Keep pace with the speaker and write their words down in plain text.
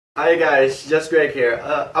Hi guys, JjustGreg here.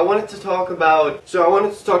 I wanted to talk about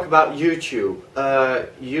YouTube.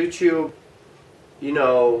 YouTube,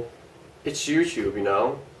 it's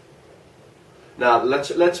YouTube, Now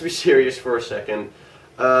let's be serious for a second.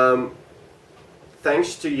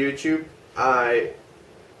 Thanks to YouTube, I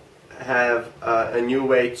have a new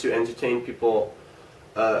way to entertain people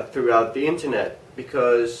throughout the internet,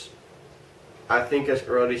 because I think I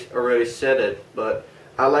already said it, but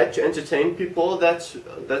I like to entertain people. That's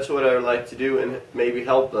what I like to do, and maybe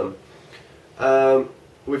help them.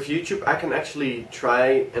 With YouTube, I can actually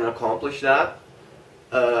try and accomplish that.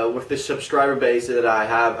 With the subscriber base that I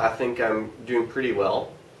have, I think I'm doing pretty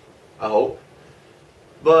well. I hope.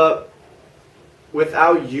 But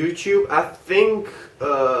without YouTube, I think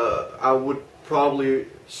I would probably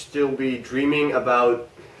still be dreaming about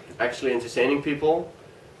actually entertaining people.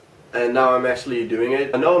 And now I'm actually doing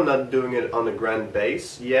it. I know I'm not doing it on a grand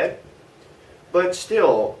base yet, but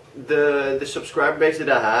still, the subscriber base that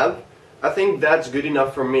I have, I think that's good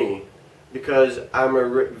enough for me, because I'm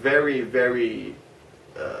a very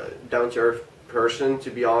down-to-earth person, to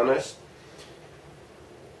be honest.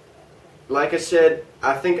 Like I said,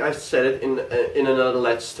 I think I said it in another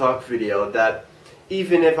Let's Talk video, that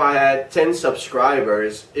even if I had 10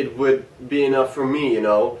 subscribers, it would be enough for me,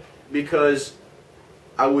 because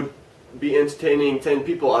I would be entertaining 10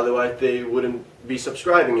 people, otherwise they wouldn't be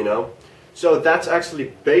subscribing, So that's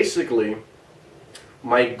actually basically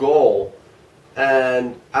my goal,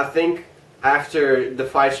 and I think after the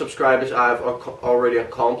 5 subscribers I've already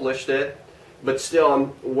accomplished it, but still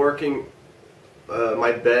I'm working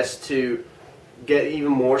my best to get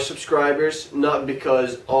even more subscribers, not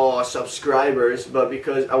because, oh, subscribers, but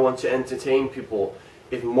because I want to entertain people.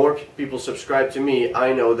 If more people subscribe to me,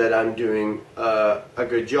 I know that I'm doing a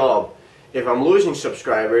good job. If I'm losing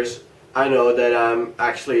subscribers, I know that I'm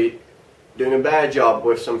actually doing a bad job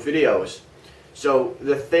with some videos. So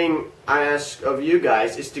the thing I ask of you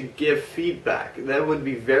guys is to give feedback. That would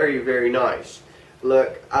be very nice.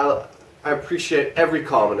 Look, I appreciate every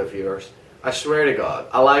comment of yours. I swear to God,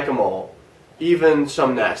 I like them all. Even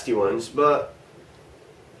some nasty ones, but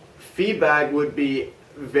feedback would be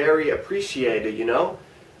very appreciated,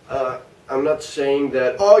 I'm not saying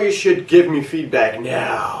that, oh, you should give me feedback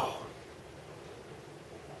now.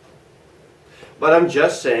 But I'm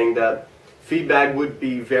just saying that feedback would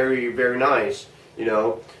be very nice,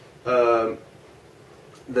 The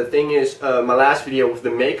thing is, my last video with the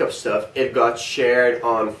makeup stuff, it got shared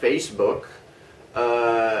on Facebook.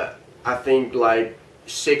 I think like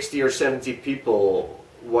 60 or 70 people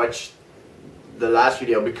watched the last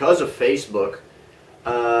video because of Facebook.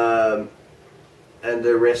 And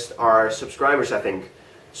the rest are subscribers, I think.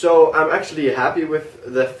 So I'm actually happy with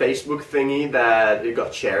the Facebook thingy that it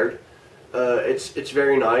got shared. It's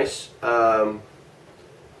very nice.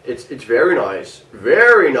 It's very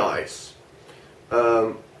nice.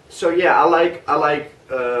 So yeah, I like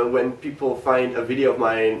when people find a video of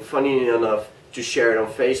mine funny enough to share it on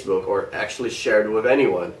Facebook, or actually share it with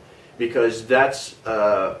anyone, because that's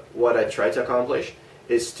what I try to accomplish,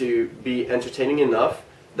 is to be entertaining enough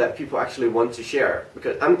that people actually want to share.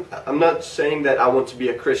 Because I'm not saying that I want to be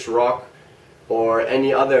a Chris Rock or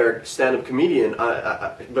any other stand-up comedian,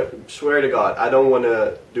 but swear to God, I don't want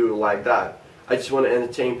to do like that. I just want to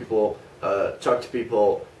entertain people, talk to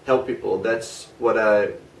people, help people. That's what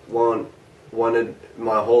I wanted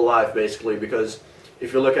my whole life, basically. Because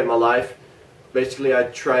if you look at my life, basically I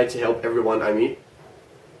try to help everyone I meet,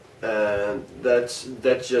 and that's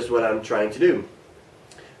just what I'm trying to do.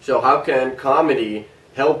 So how can comedy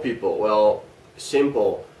help people? Well,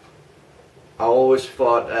 simple. I always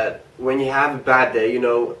thought that when you have a bad day,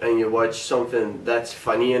 and you watch something that's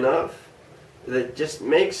funny enough, that just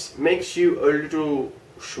makes you a little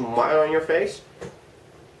smile on your face.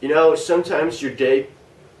 Sometimes your day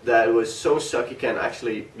that was so sucky can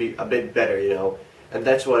actually be a bit better, and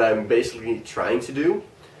that's what I'm basically trying to do.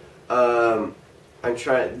 I'm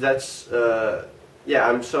trying.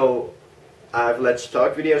 I have Let's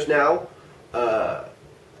Talk videos now.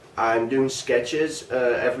 I'm doing sketches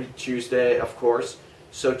every Tuesday, of course.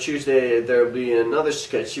 So Tuesday there will be another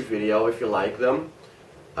sketchy video if you like them.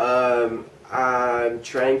 I'm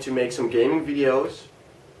trying to make some gaming videos,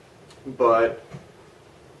 but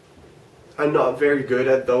I'm not very good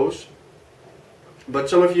at those. But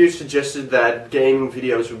some of you suggested that gaming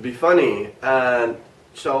videos would be funny, and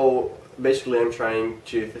so basically I'm trying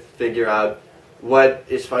to figure out what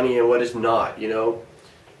is funny and what is not,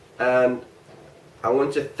 And I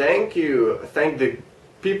want to thank the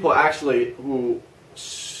people actually who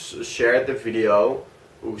shared the video,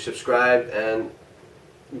 who subscribed and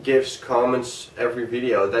gives comments every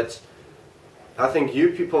video. I think you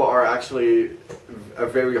people are actually a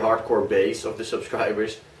very hardcore base of the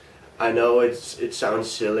subscribers. I know it sounds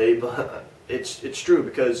silly, but it's true,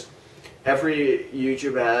 because every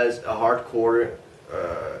YouTuber has a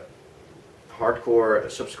hardcore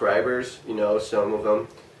subscribers, you know, some of them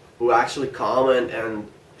who actually comment and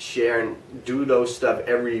share and do those stuff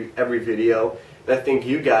every video. And I think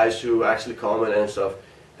you guys who actually comment and stuff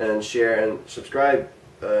and share and subscribe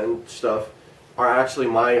and stuff are actually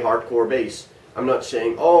my hardcore base. I'm not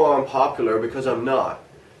saying, oh, I'm popular, because I'm not.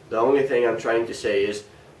 The only thing I'm trying to say is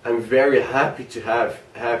I'm very happy to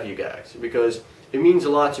have you guys, because it means a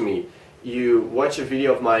lot to me. You watch a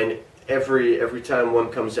video of mine every time one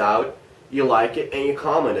comes out, you like it and you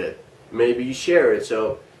comment it. Maybe you share it.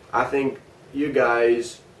 So I think you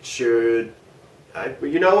guys should.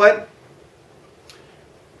 You know what?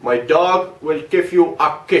 My dog will give you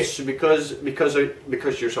a kiss because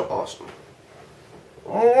you're so awesome.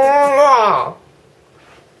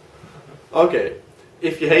 Okay,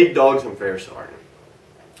 if you hate dogs, I'm very sorry.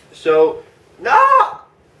 So, no!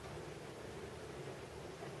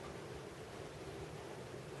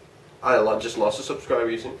 I just lost a subscriber,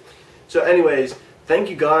 you see. So anyways, thank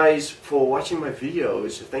you guys for watching my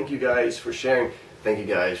videos. Thank you guys for sharing. Thank you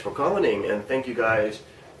guys for commenting. And thank you guys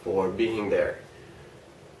for being there.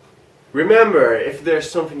 Remember, if there's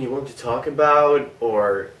something you want to talk about,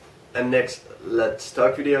 or a next Let's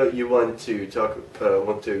Talk video you want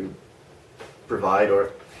to provide,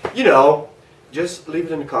 or, you know, just leave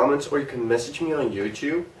it in the comments, or you can message me on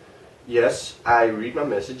YouTube. Yes, I read my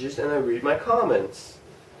messages and I read my comments,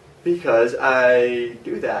 because I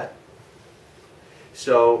do that.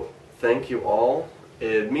 So, thank you all.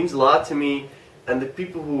 It means a lot to me, and the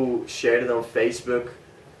people who shared it on Facebook,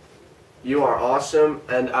 you are awesome,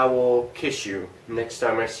 and I will kiss you next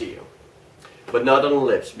time I see you. But not on the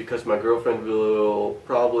lips, because my girlfriend will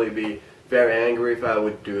probably be very angry if I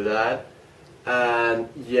would do that. And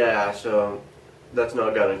yeah, so that's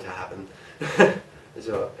not going to happen.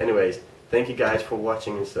 So anyways, thank you guys for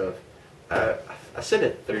watching and stuff. I said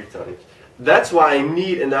it 3 times. That's why I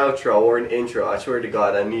need an outro or an intro. I swear to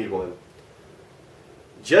God, I need one.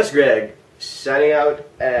 JjustGreg, signing out.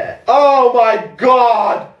 Oh my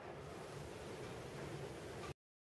God!